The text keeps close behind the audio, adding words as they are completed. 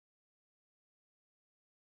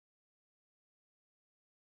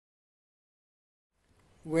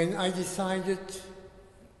When I decided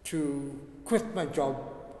to quit my job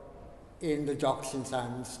in the docks in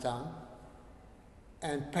Simonstown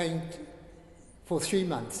and paint for 3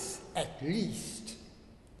 months at least,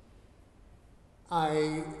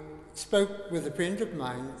 I spoke with a friend of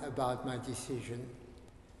mine about my decision,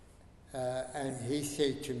 and he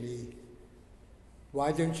said to me,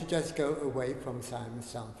 "Why don't you just go away from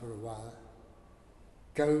Simonstown for a while?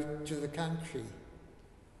 Go to the country."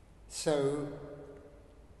 So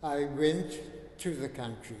I went to the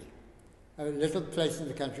country, a little place in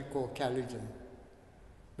the country called Caledon,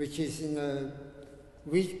 which is in a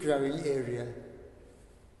wheat growing area,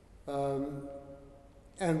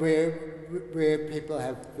 and where people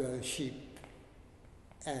have sheep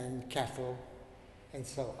and cattle and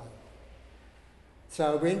so on.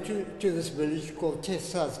 So I went to this village called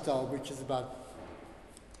Tesasdal, which is about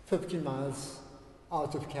 50 miles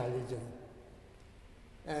out of Caledon.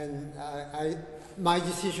 And my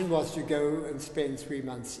decision was to go and spend 3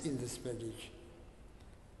 months in this village.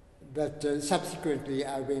 But subsequently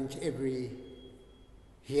I went every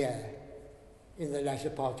year in the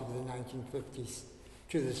latter part of the 1950s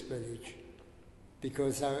to this village,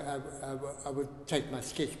 because I would take my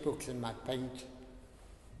sketchbooks and my paint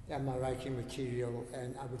and my writing material,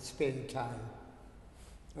 and I would spend time,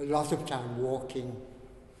 a lot of time walking,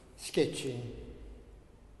 sketching,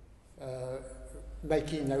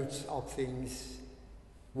 making notes of things,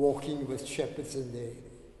 walking with shepherds and their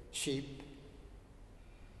sheep,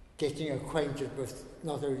 getting acquainted with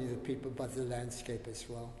not only the people but the landscape as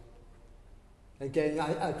well. Again,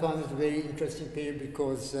 I found it a very interesting period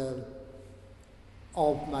because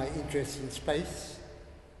of my interest in space,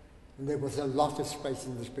 and there was a lot of space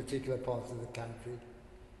in this particular part of the country.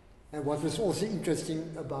 And what was also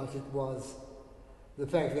interesting about it was the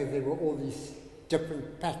fact that there were all these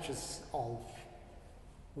different patches of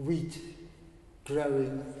wheat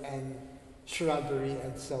growing and shrubbery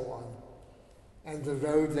and so on, and the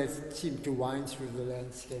road that seemed to wind through the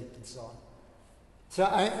landscape and so on. So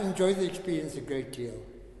I enjoyed the experience a great deal.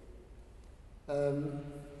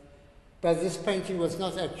 But this painting was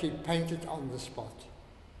not actually painted on the spot.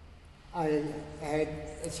 I had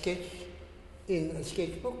a sketch in a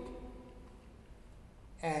sketchbook,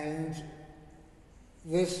 and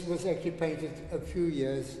this was actually painted a few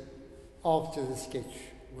years after the sketch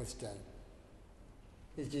was done.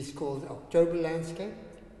 It is called October Landscape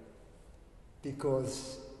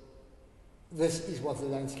because this is what the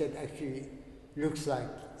landscape actually looks like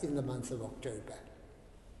in the month of October.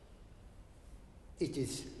 It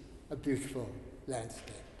is a beautiful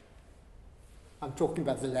landscape. I'm talking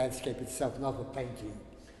about the landscape itself, not the painting,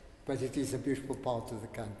 but it is a beautiful part of the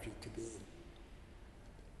country to be in.